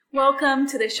Welcome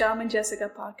to the Shaman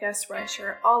Jessica podcast, where I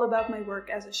share all about my work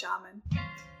as a shaman.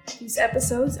 These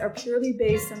episodes are purely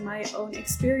based on my own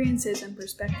experiences and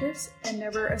perspectives and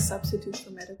never a substitute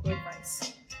for medical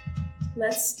advice.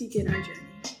 Let's begin our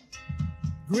journey.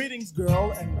 Greetings,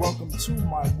 girl, and welcome to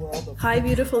my world of... Hi,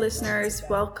 beautiful listeners.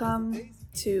 Welcome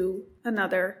to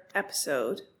another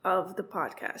episode of the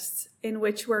podcast, in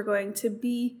which we're going to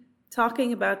be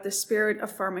talking about the spirit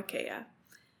of pharmakeia.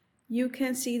 You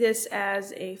can see this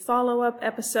as a follow-up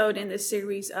episode in the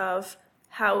series of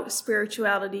how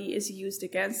spirituality is used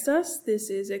against us. This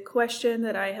is a question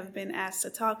that I have been asked to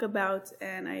talk about,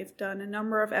 and I've done a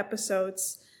number of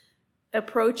episodes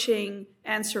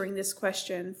answering this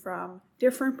question from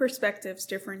different perspectives,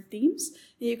 different themes.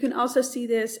 And you can also see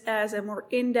this as a more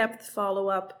in-depth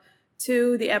follow-up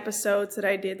to the episodes that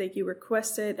I did that you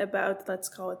requested about, let's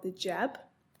call it the jab.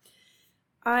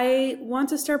 I want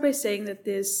to start by saying that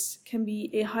this can be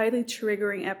a highly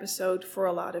triggering episode for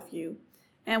a lot of you.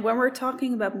 And when we're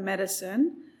talking about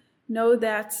medicine, know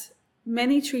that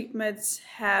many treatments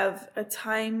have a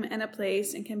time and a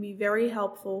place and can be very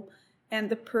helpful. And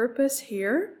the purpose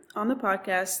here on the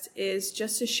podcast is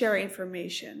just to share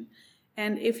information.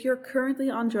 And if you're currently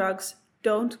on drugs,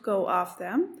 don't go off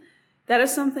them. That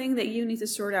is something that you need to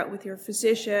sort out with your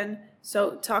physician.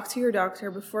 So talk to your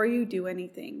doctor before you do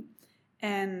anything.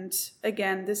 And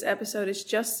again, this episode is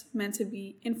just meant to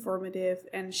be informative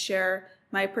and share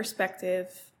my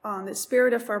perspective on the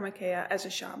spirit of pharmakeia as a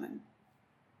shaman.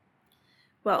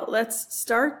 Well, let's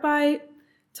start by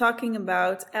talking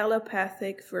about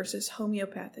allopathic versus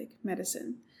homeopathic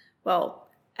medicine. Well,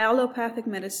 allopathic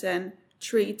medicine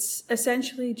treats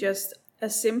essentially just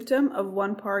a symptom of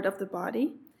one part of the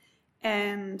body,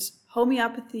 and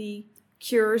homeopathy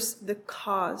cures the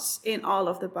cause in all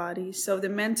of the body, so the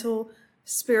mental,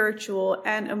 spiritual,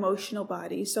 and emotional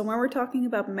body. So when we're talking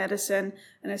about medicine,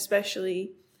 and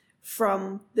especially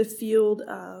from the field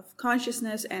of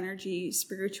consciousness, energy,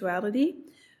 spirituality,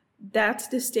 that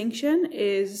distinction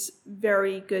is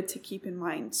very good to keep in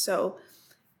mind. So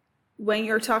when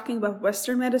you're talking about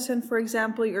Western medicine, for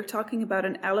example, you're talking about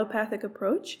an allopathic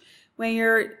approach. When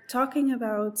you're talking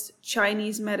about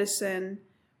Chinese medicine,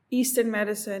 Eastern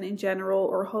medicine in general,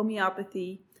 or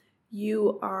homeopathy,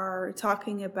 you are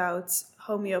talking about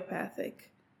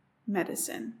homeopathic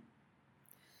medicine.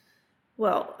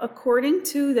 Well, according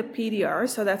to the PDR,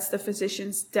 so that's the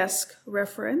physician's desk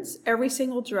reference, every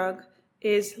single drug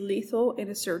is lethal in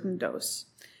a certain dose.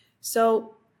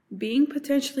 So being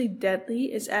potentially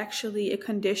deadly is actually a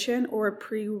condition or a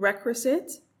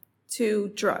prerequisite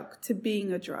to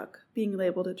being a drug, being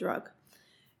labeled a drug.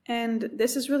 And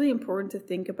this is really important to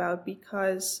think about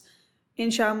because in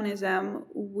shamanism,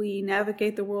 we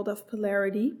navigate the world of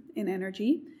polarity in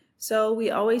energy. So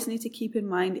we always need to keep in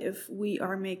mind if we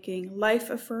are making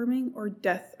life-affirming or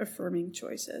death-affirming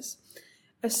choices,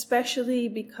 especially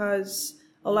because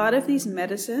a lot of these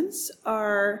medicines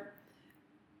are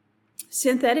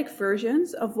synthetic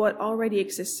versions of what already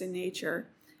exists in nature.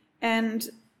 And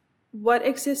what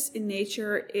exists in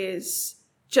nature is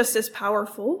just as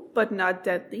powerful, but not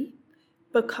deadly,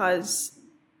 because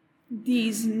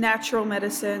these natural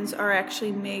medicines are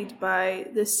actually made by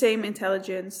the same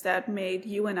intelligence that made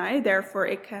you and I. Therefore,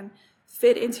 it can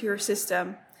fit into your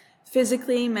system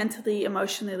physically, mentally,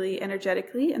 emotionally,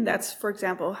 energetically. And that's, for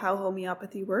example, how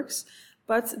homeopathy works.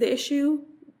 But the issue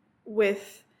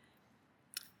with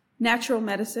natural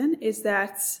medicine is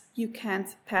that you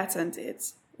can't patent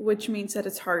it, which means that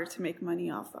it's harder to make money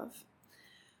off of.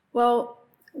 Well,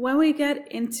 when we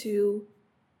get into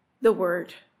the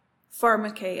word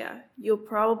pharmakeia, you'll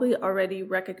probably already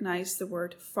recognize the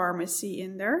word pharmacy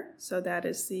in there. So that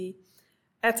is the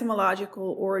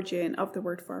etymological origin of the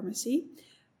word pharmacy.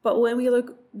 But when we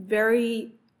look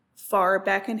very far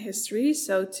back in history,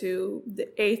 so to the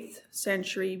 8th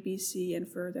century BC and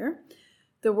further,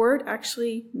 the word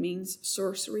actually means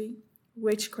sorcery,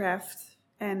 witchcraft,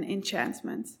 and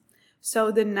enchantment. So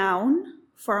the noun,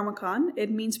 pharmakon,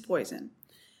 it means poison.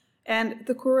 And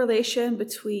the correlation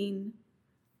between,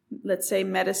 let's say,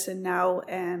 medicine now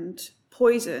and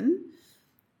poison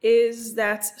is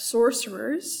that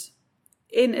sorcerers,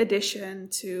 in addition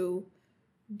to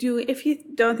if you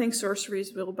don't think sorcery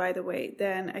is real, by the way,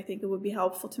 then I think it would be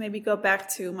helpful to maybe go back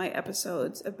to my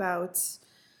episodes about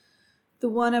the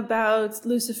one about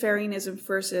Luciferianism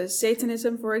versus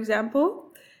Satanism, for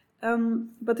example.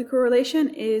 But the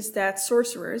correlation is that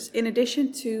sorcerers, in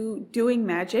addition to doing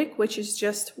magic, which is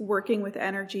just working with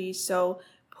energy, so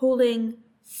pulling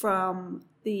from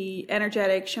the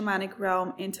energetic shamanic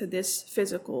realm into this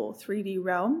physical 3D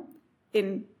realm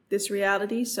in this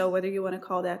reality. So whether you want to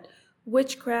call that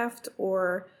witchcraft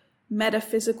or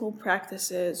metaphysical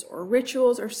practices or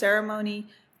rituals or ceremony,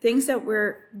 things that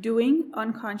we're doing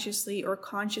unconsciously or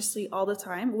consciously all the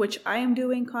time, which I am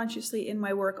doing consciously in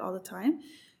my work all the time,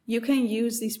 you can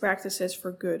use these practices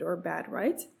for good or bad,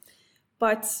 right?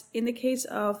 But in the case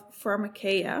of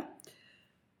pharmakeia,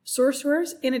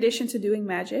 sorcerers, in addition to doing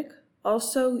magic,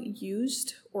 also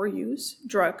used or use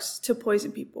drugs to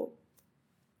poison people.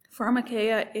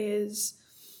 Pharmakeia is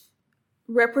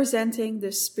representing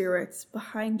the spirits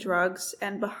behind drugs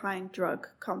and behind drug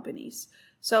companies.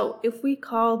 So if we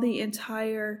call the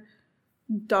entire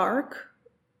dark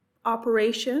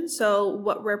operation, so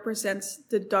what represents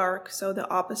the dark, so the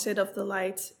opposite of the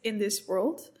light in this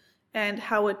world and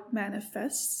how it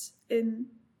manifests in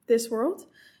this world,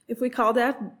 if we call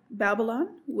that Babylon,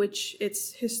 which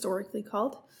it's historically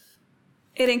called,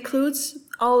 it includes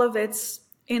all of its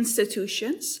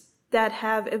institutions that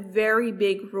have a very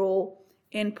big role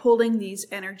in pulling these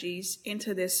energies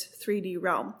into this 3D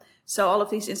realm. So all of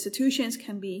these institutions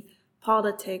can be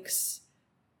politics,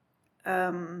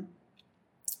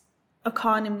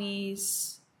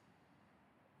 economies,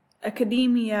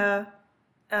 academia,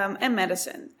 and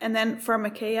medicine. And then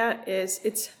pharmakeia is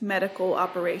its medical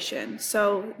operation.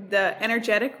 So the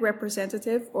energetic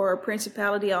representative or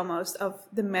principality almost of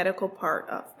the medical part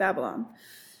of Babylon.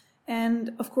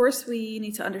 And of course, we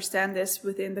need to understand this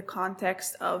within the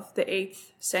context of the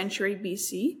 8th century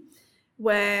BC,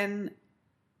 when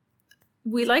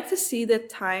we like to see the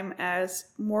time as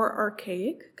more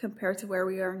archaic compared to where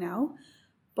we are now.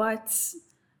 But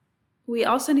we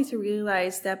also need to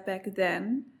realize that back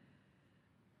then,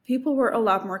 people were a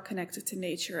lot more connected to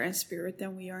nature and spirit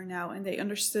than we are now, and they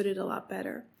understood it a lot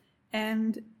better.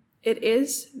 And it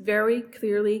is very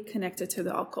clearly connected to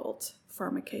the occult,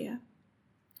 pharmakeia.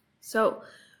 So,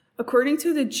 according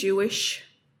to the Jewish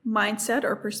mindset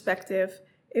or perspective,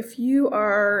 if you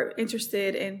are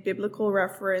interested in biblical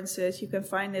references, you can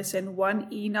find this in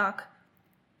 1 Enoch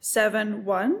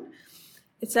 7:1.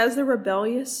 It says the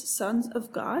rebellious sons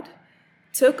of God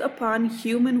took upon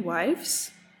human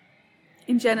wives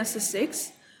in Genesis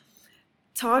 6,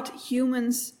 taught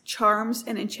humans charms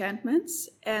and enchantments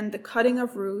and the cutting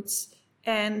of roots,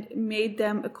 and made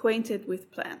them acquainted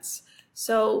with plants.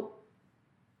 So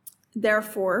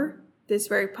therefore, this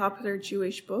very popular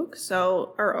Jewish book,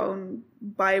 so our own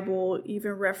Bible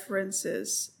even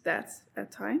references that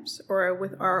at times, or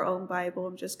with our own Bible,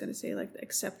 I'm just going to say like the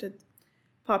accepted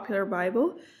popular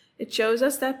Bible, it shows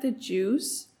us that the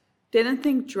Jews didn't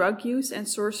think drug use and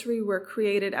sorcery were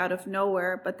created out of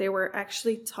nowhere, but they were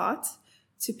actually taught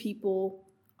to people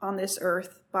on this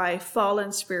earth by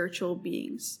fallen spiritual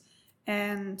beings.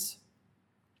 And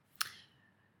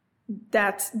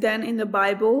that then in the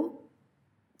Bible,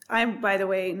 I'm, by the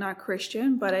way, not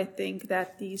Christian, but I think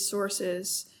that these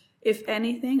sources, if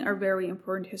anything, are very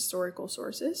important historical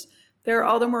sources. There are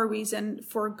all the more reason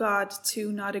for God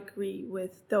to not agree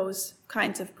with those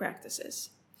kinds of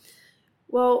practices.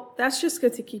 Well, that's just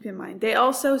good to keep in mind. They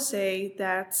also say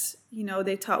that,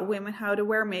 they taught women how to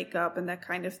wear makeup and that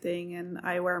kind of thing, and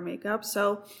I wear makeup.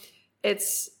 So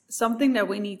it's something that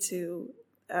we need to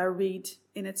read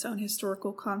in its own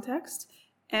historical context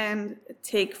and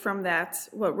take from that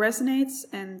what resonates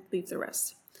and leave the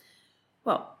rest.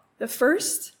 Well, the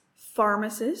first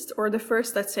pharmacist, or the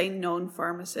first, let's say, known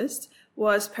pharmacist,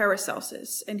 was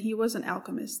Paracelsus, and he was an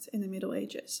alchemist in the Middle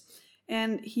Ages.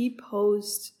 And he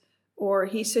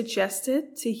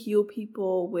suggested to heal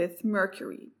people with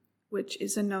mercury, which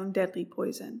is a known deadly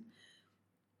poison.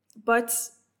 But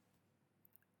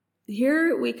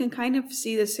here we can kind of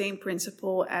see the same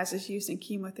principle as is used in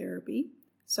chemotherapy.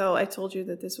 So I told you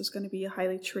that this was going to be a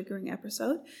highly triggering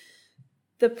episode.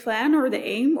 The plan or the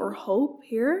aim or hope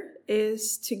here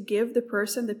is to give the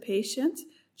patient,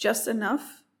 just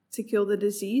enough to kill the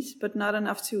disease, but not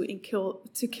enough to kill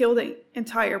the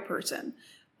entire person.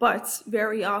 But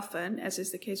very often, as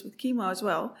is the case with chemo as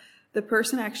well, the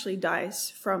person actually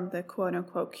dies from the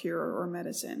quote-unquote cure or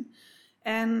medicine.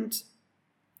 And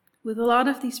with a lot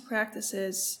of these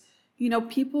practices,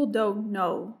 people don't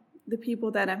know. The people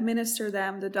that administer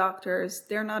them, the doctors,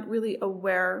 they're not really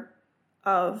aware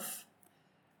of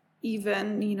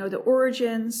even, the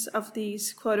origins of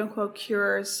these quote-unquote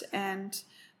cures. And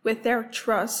with their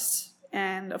trust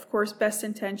and, of course, best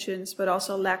intentions, but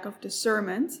also lack of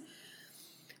discernment,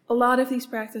 a lot of these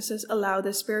practices allow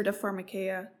the spirit of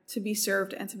pharmakeia to be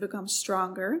served and to become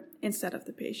stronger instead of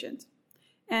the patient.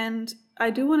 And I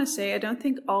do want to say, I don't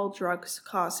think all drugs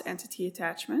cause entity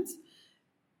attachment.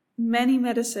 Many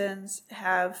medicines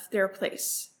have their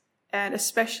place, and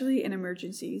especially in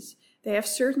emergencies, they have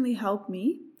certainly helped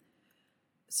me.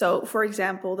 So, for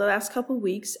example, the last couple of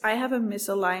weeks, I have a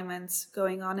misalignment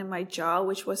going on in my jaw,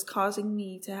 which was causing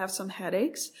me to have some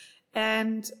headaches,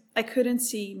 and I couldn't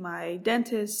see my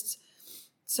dentist.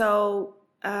 So,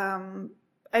 I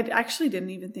actually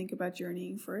didn't even think about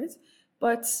journeying for it,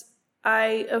 but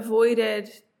I avoided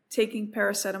taking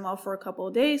paracetamol for a couple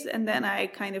of days, and then I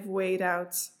kind of weighed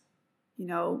out,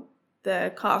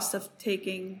 the cost of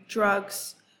taking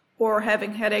drugs or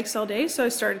having headaches all day, so I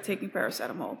started taking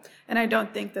paracetamol. And I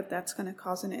don't think that that's going to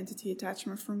cause an entity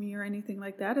attachment for me or anything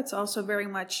like that. It's also very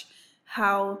much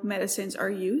how medicines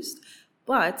are used.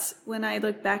 But when I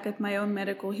look back at my own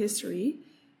medical history,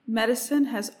 medicine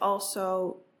has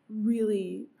also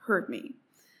really hurt me.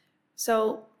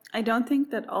 So I don't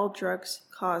think that all drugs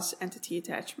cause entity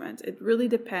attachment. It really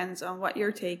depends on what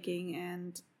you're taking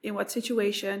and in what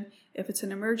situation, if it's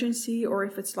an emergency or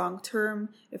if it's long-term,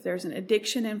 if there's an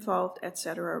addiction involved,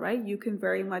 etc., right? You can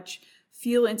very much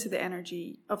feel into the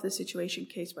energy of the situation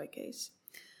case by case.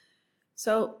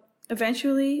 So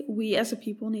eventually, we as a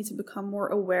people need to become more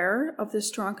aware of the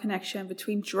strong connection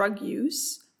between drug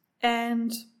use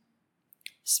and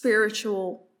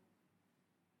spiritual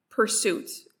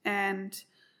pursuit. And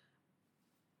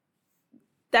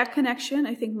that connection,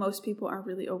 I think most people aren't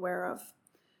really aware of.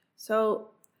 So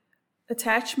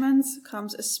attachments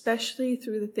comes especially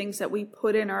through the things that we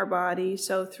put in our body.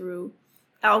 So through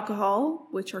alcohol,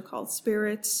 which are called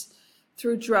spirits,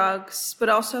 through drugs, but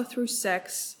also through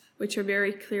sex, which are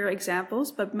very clear examples.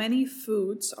 But many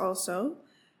foods also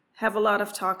have a lot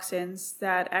of toxins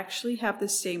that actually have the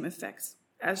same effect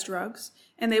as drugs,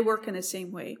 and they work in the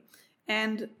same way.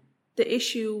 And the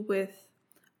issue with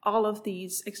all of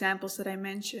these examples that I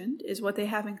mentioned is what they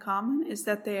have in common is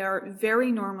that they are very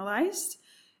normalized,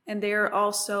 and they are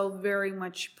also very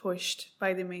much pushed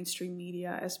by the mainstream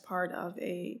media as part of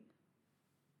a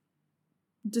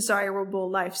desirable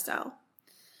lifestyle.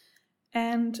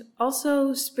 And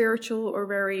also spiritual or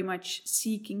very much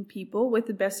seeking people with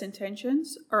the best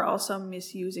intentions are also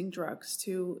misusing drugs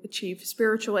to achieve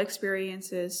spiritual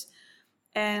experiences.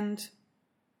 And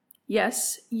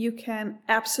yes, you can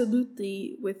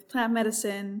absolutely, with plant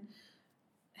medicine,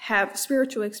 have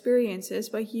spiritual experiences,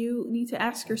 but you need to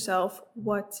ask yourself,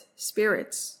 what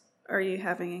spirits are you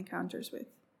having encounters with?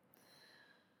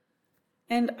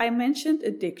 And I mentioned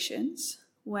addictions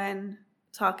when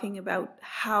talking about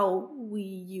how we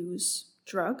use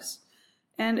drugs.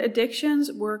 And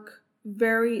addictions work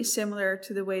very similar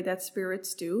to the way that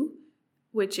spirits do,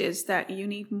 which is that you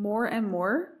need more and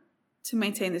more to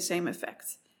maintain the same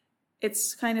effect.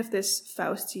 It's kind of this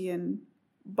Faustian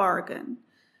bargain.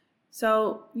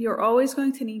 So you're always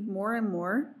going to need more and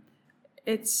more.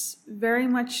 It's very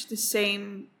much the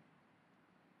same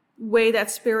way that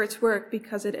spirits work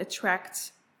because it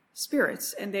attracts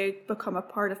spirits and they become a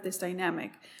part of this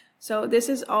dynamic. So this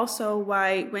is also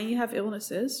why when you have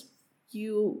illnesses,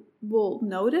 you will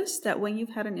notice that when you've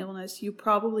had an illness, you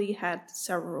probably had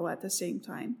several at the same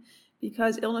time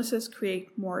because illnesses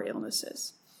create more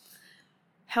illnesses.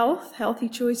 Healthy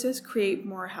choices create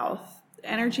more health.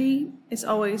 Energy is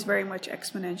always very much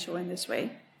exponential in this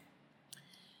way.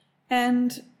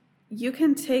 And you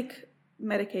can take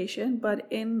medication, but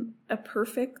in a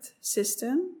perfect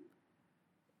system,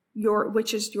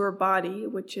 which is your body,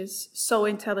 which is so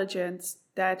intelligent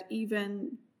that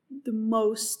even the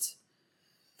most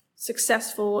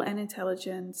successful and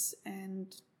intelligent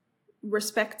and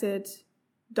respected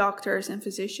doctors and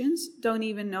physicians don't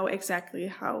even know exactly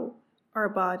how our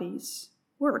bodies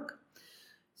work.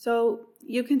 So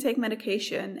you can take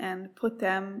medication and put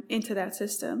them into that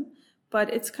system,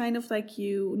 but it's kind of like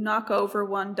you knock over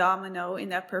one domino in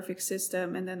that perfect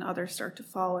system and then others start to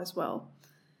fall as well.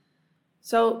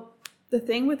 So the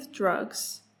thing with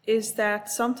drugs is that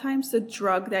sometimes the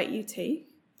drug that you take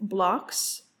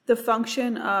blocks the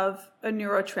function of a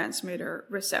neurotransmitter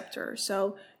receptor.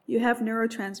 So you have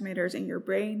neurotransmitters in your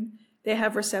brain. They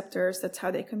have receptors. That's how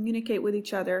they communicate with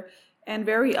each other. And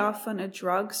very often a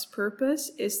drug's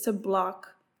purpose is to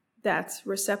block that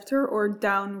receptor or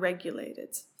down-regulate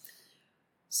it.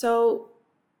 So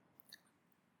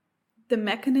the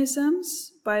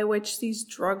mechanisms by which these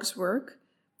drugs work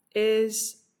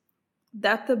is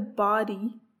that the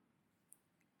body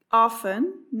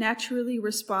often naturally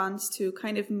responds to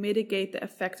kind of mitigate the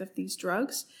effect of these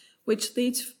drugs, which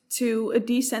leads to a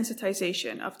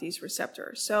desensitization of these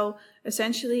receptors. So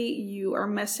essentially you are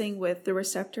messing with the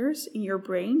receptors in your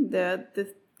brain,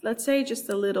 the let's say just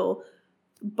the little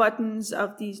buttons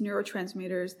of these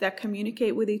neurotransmitters that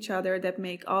communicate with each other, that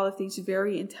make all of these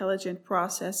very intelligent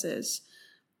processes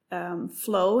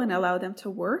flow and allow them to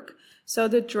work. So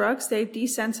the drugs, they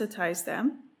desensitize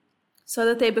them so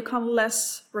that they become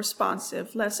less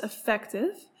responsive, less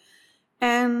effective.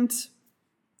 And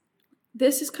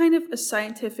this is kind of a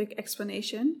scientific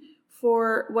explanation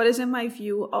for what is, in my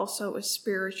view, also a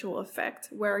spiritual effect,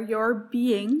 where your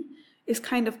being is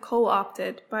kind of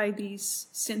co-opted by these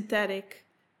synthetic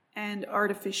and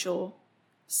artificial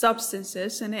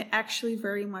substances, and it actually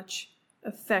very much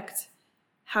affect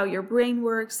how your brain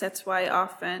works. That's why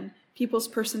often people's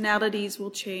personalities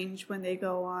will change when they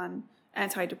go on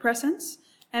antidepressants.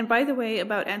 And by the way,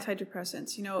 about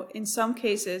antidepressants, in some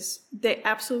cases, they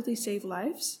absolutely save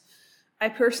lives. I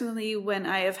personally, when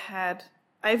I've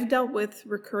dealt with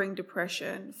recurring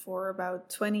depression for about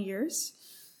 20 years,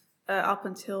 up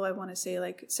until I want to say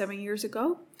like 7 years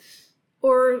ago,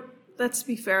 or let's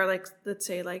be fair, let's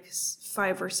say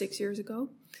 5 or 6 years ago.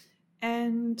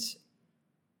 And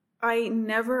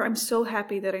I'm so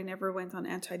happy that I never went on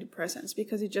antidepressants,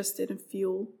 because it just didn't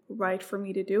feel right for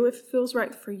me to do. If it feels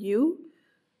right for you,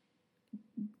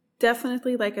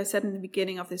 definitely, like I said in the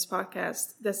beginning of this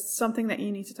podcast, that's something that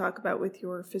you need to talk about with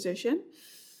your physician.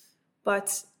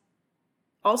 But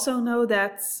also know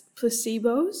that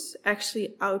placebos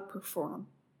actually outperform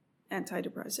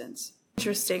antidepressants.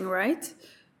 Interesting, right?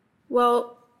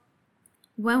 Well,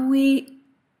 when we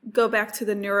go back to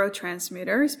the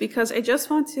neurotransmitters, because I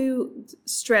just want to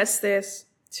stress this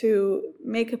to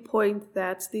make a point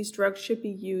that these drugs should be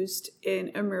used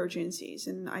in emergencies,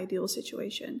 in an ideal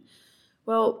situation.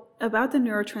 Well, about the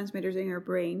neurotransmitters in your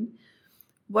brain,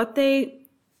 what they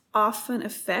often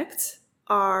affect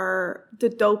are the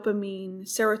dopamine,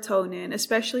 serotonin,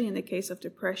 especially in the case of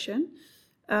depression,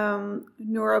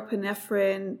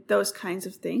 norepinephrine, those kinds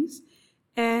of things.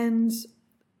 And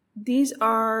these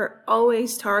are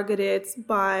always targeted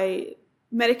by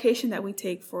medication that we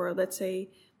take for, let's say,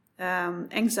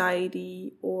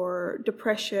 anxiety or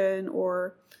depression,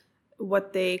 or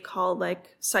what they call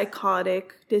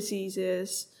psychotic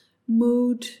diseases,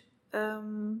 mood,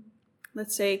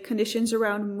 let's say conditions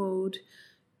around mood,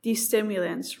 these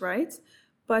stimulants, right?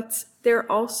 But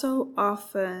they're also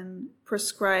often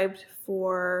prescribed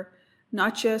for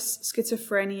not just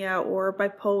schizophrenia or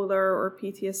bipolar or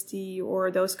PTSD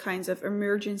or those kinds of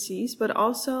emergencies, but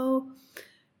also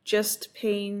just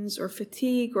pains or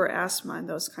fatigue or asthma and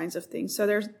those kinds of things. So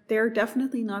they're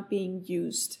definitely not being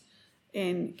used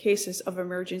in cases of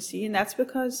emergency. And that's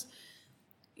because,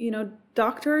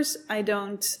 doctors,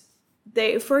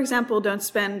 they, for example, don't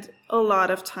spend a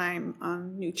lot of time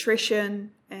on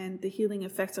nutrition and the healing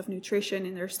effects of nutrition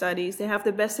in their studies. They have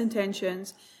the best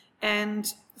intentions,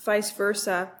 and vice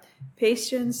versa.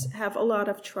 Patients have a lot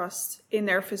of trust in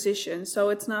their physicians. So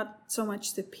it's not so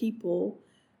much the people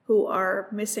who are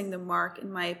missing the mark,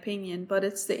 in my opinion, but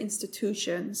it's the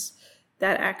institutions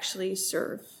that actually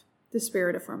serve the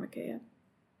spirit of pharmakeia.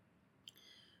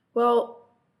 Well,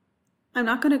 I'm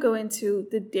not going to go into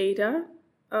the data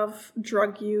of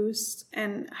drug use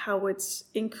and how it's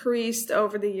increased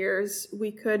over the years.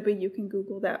 We could, but you can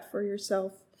Google that for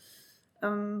yourself.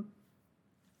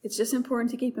 It's just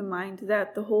important to keep in mind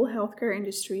that the whole healthcare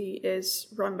industry is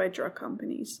run by drug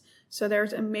companies. So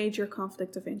there's a major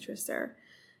conflict of interest there.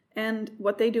 And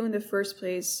what they do in the first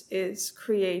place is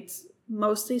create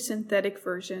mostly synthetic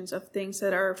versions of things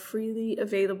that are freely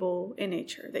available in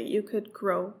nature, that you could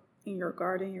grow in your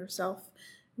garden yourself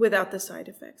without the side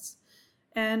effects.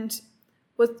 And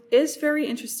what is very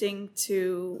interesting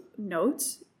to note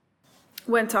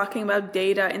when talking about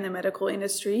data in the medical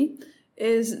industry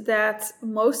is that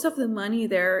most of the money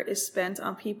there is spent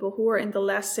on people who are in the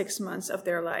last 6 months of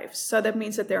their lives. So that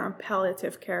means that they're on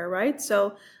palliative care, right?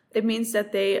 So it means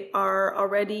that they are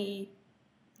already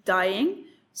dying.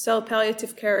 So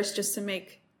palliative care is just to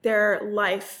make their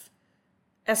life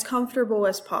as comfortable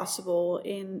as possible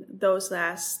in those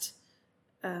last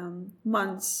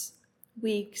months,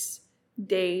 weeks,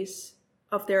 days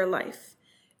of their life.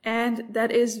 And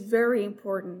that is very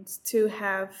important to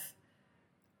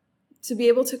be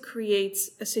able to create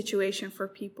a situation for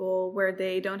people where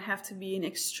they don't have to be in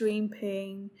extreme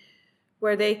pain,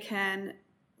 where they can,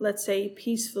 let's say,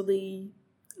 peacefully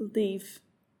leave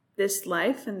this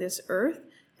life and this earth.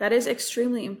 That is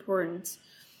extremely important.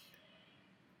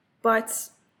 But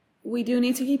we do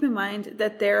need to keep in mind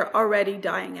that they're already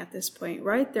dying at this point,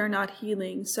 right? They're not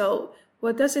healing. So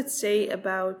what does it say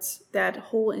about that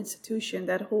whole institution,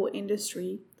 that whole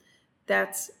industry,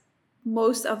 that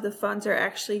most of the funds are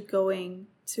actually going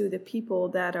to the people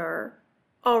that are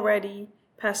already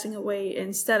passing away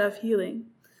instead of healing?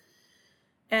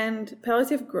 And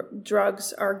palliative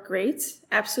drugs are great,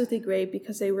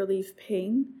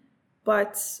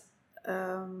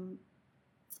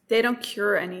 they don't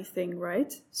cure anything,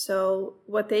 right? So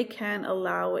what they can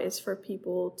allow is for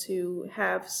people to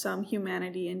have some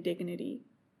humanity and dignity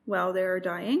while they're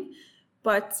dying.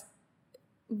 But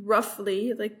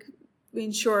roughly, like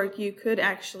in short, you could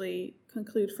actually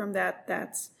conclude from that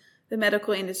the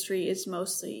medical industry is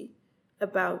mostly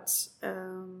about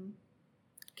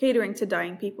catering to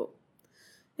dying people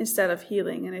instead of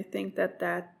healing. And I think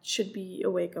that should be a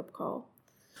wake-up call.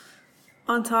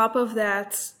 On top of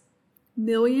that,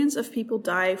 millions of people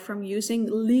die from using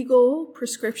legal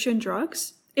prescription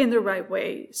drugs in the right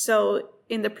way, so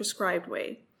in the prescribed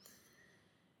way.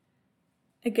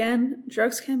 Again,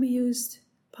 drugs can be used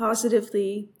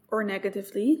positively or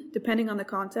negatively, depending on the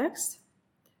context.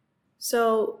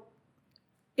 So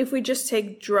if we just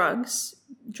take drugs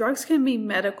can be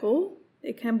medical,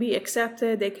 they can be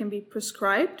accepted, they can be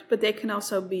prescribed, but they can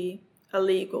also be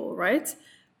illegal, right?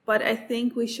 But I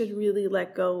think we should really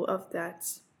let go of that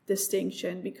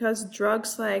distinction, because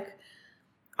drugs like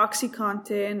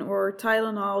OxyContin or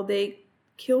Tylenol, they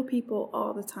kill people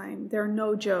all the time. They're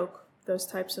no joke, those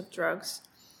types of drugs.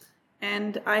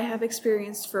 And I have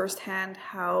experienced firsthand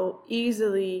how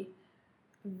easily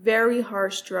very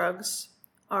harsh drugs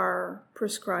are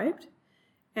prescribed.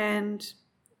 And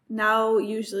now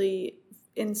usually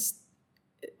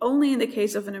only in the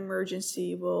case of an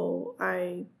emergency will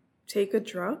I take a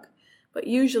drug, but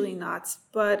usually not.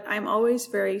 But I'm always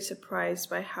very surprised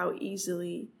by how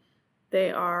easily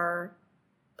they are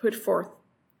put forth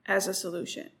as a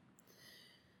solution.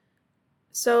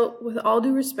 So with all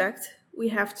due respect, we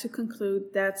have to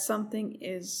conclude that something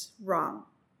is wrong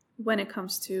when it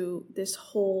comes to this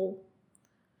whole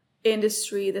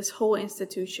industry, this whole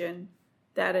institution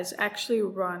that is actually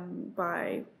run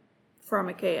by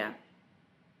Pharmakeia.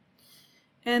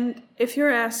 And if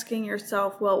you're asking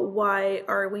yourself, well, why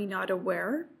are we not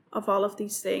aware of all of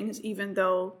these things, even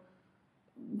though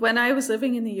when I was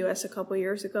living in the US a couple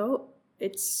years ago,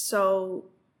 it's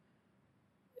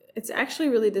actually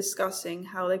really disgusting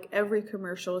how like every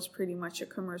commercial is pretty much a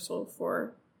commercial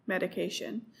for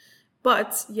medication,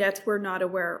 but yet we're not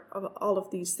aware of all of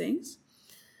these things.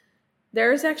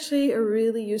 There is actually a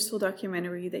really useful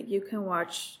documentary that you can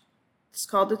watch. It's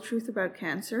called The Truth About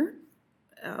Cancer.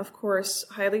 Of course,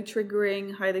 highly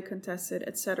triggering, highly contested,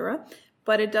 etc.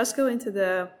 But it does go into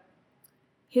the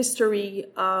history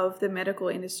of the medical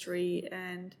industry,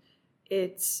 and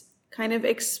it kind of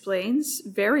explains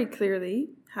very clearly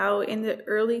how in the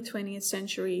early 20th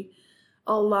century,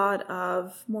 a lot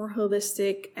of more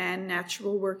holistic and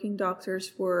natural working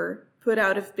doctors were put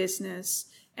out of business,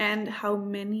 and how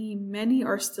many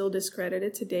are still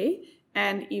discredited today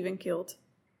and even killed.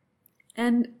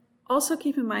 And also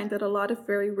keep in mind that a lot of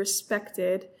very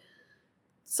respected,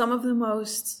 some of the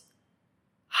most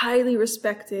highly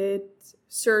respected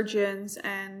surgeons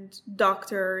and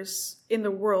doctors in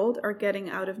the world are getting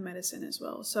out of medicine as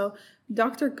well. So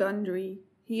Dr. Gundry,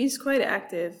 he's quite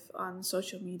active on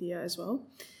social media as well.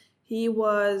 He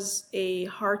was a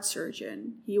heart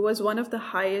surgeon. He was one of the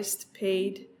highest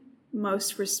paid,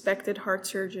 most respected heart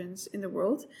surgeons in the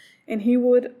world. And he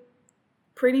would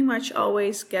pretty much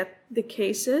always get the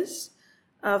cases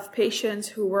of patients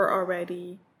who were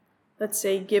already, let's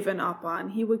say, given up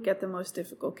on. He would get the most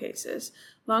difficult cases.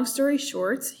 Long story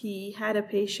short, he had a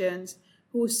patient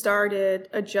who started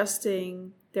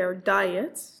adjusting their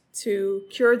diet to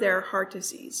cure their heart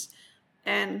disease.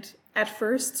 And at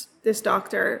first, this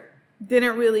doctor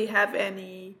didn't really have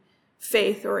any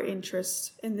faith or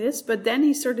interest in this, but then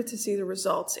he started to see the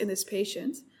results in this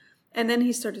patient. And then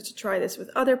he started to try this with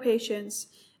other patients.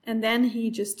 And then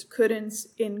he just couldn't,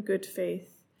 in good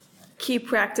faith, keep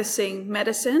practicing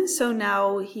medicine. So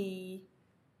now he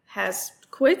has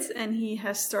quit and he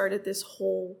has started this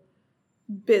whole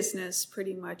business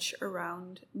pretty much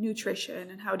around nutrition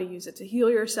and how to use it to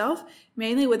heal yourself,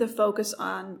 mainly with a focus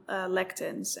on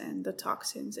lectins and the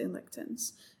toxins in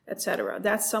lectins, etc.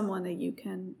 That's someone that you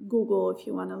can Google if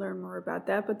you want to learn more about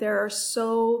that. But there are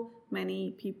so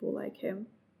many people like him.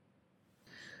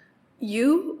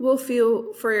 You will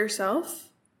feel for yourself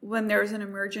when there's an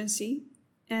emergency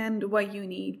and what you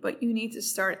need, but you need to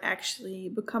start actually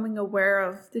becoming aware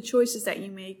of the choices that you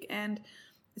make. And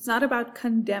it's not about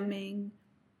condemning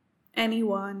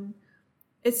anyone.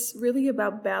 It's really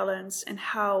about balance and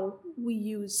how we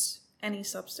use any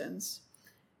substance.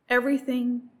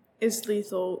 Everything is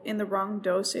lethal in the wrong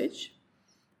dosage.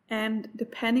 And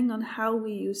depending on how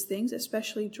we use things,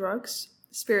 especially drugs,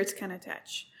 spirits can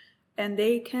attach. And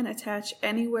they can attach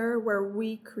anywhere where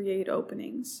we create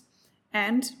openings.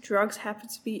 And drugs happen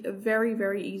to be a very,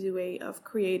 very easy way of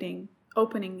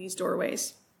opening these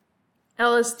doorways.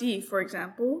 LSD, for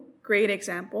example, great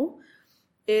example,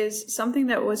 is something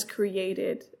that was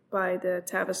created by the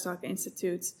Tavistock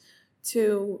Institute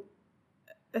to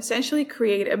essentially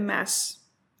create a mass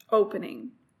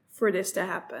opening for this to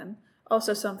happen.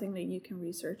 Also something that you can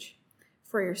research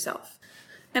for yourself.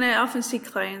 And I often see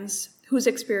clients whose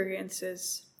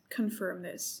experiences confirm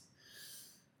this.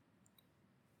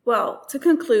 Well, to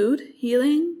conclude,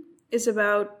 healing is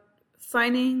about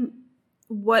finding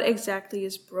what exactly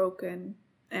is broken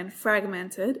and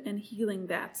fragmented and healing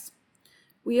that.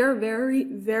 We are very,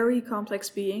 very complex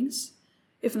beings,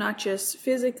 if not just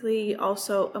physically,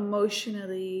 also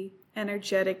emotionally,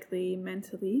 energetically,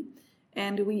 mentally.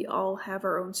 And we all have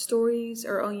our own stories,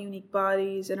 our own unique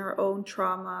bodies, and our own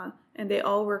trauma, and they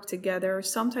all work together.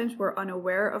 Sometimes we're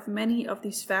unaware of many of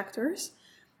these factors,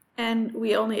 and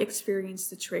we only experience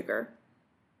the trigger.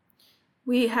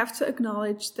 We have to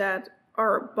acknowledge that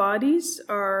our bodies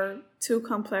are too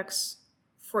complex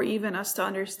for even us to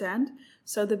understand.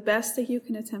 So the best that you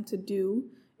can attempt to do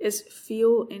is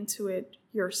feel into it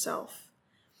yourself.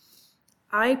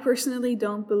 I personally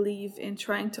don't believe in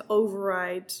trying to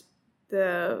override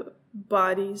the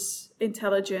body's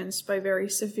intelligence by very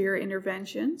severe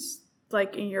interventions,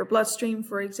 like in your bloodstream,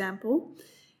 for example.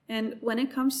 And when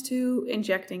it comes to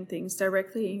injecting things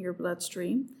directly in your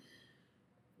bloodstream,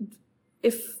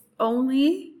 if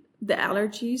only the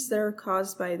allergies that are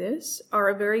caused by this are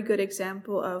a very good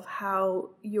example of how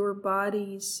your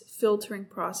body's filtering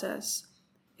process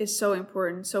is so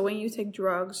important. So when you take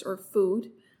drugs or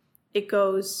food, it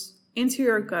goes into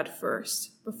your gut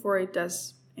first before it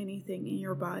does anything in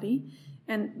your body.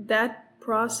 And that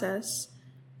process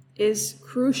is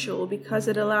crucial because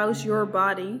it allows your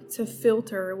body to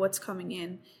filter what's coming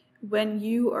in. When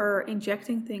you are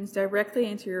injecting things directly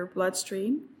into your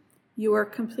bloodstream, you are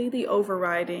completely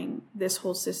overriding this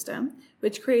whole system,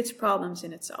 which creates problems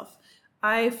in itself.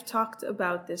 I've talked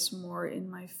about this more in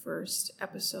my first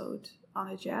episode on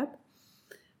a jab.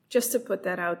 Just to put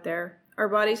that out there, our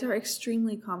bodies are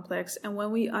extremely complex, and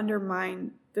when we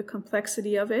undermine the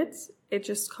complexity of it, it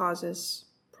just causes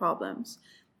problems.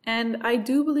 And I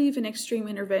do believe in extreme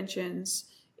interventions,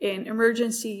 in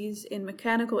emergencies, in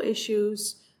mechanical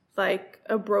issues, like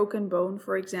a broken bone,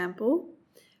 for example.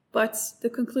 But the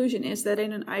conclusion is that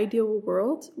in an ideal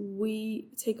world, we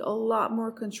take a lot more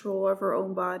control of our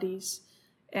own bodies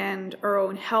and our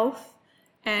own health,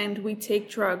 and we take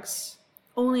drugs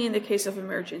only in the case of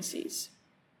emergencies.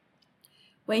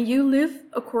 When you live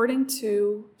according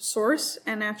to source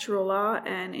and natural law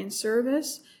and in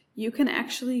service, you can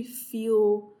actually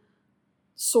feel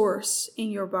source in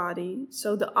your body.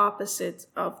 So the opposite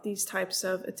of these types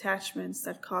of attachments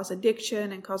that cause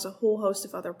addiction and cause a whole host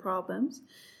of other problems.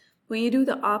 When you do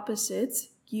the opposite,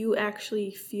 you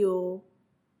actually feel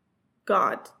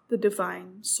God, the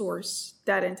divine source,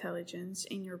 that intelligence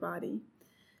in your body.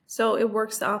 So it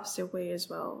works the opposite way as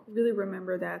well. Really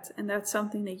remember that. And that's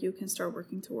something that you can start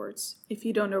working towards if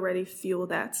you don't already feel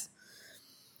that.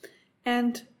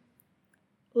 And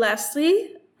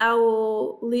lastly, I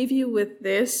will leave you with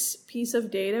this piece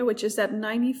of data, which is that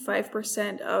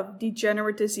 95% of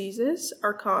degenerate diseases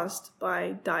are caused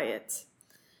by diet.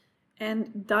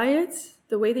 And diet,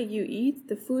 the way that you eat,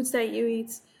 the foods that you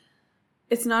eat,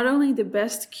 it's not only the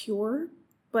best cure,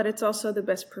 but it's also the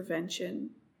best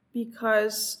prevention,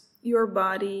 because your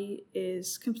body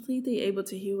is completely able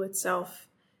to heal itself,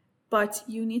 but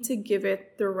you need to give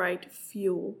it the right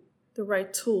fuel, the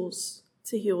right tools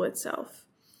to heal itself.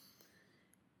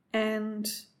 And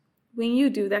when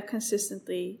you do that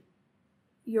consistently,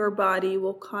 your body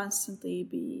will constantly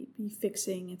be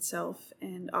fixing itself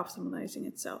and optimizing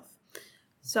itself.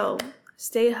 So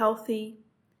stay healthy.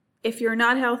 If you're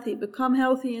not healthy, become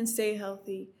healthy and stay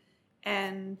healthy.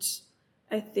 And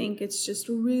I think it's just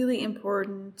really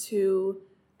important to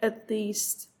at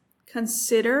least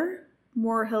consider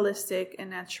more holistic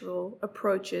and natural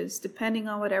approaches depending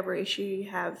on whatever issue you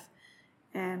have.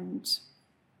 And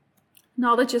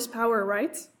knowledge is power,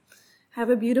 right?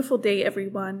 Have a beautiful day,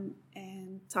 everyone,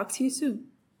 and talk to you soon.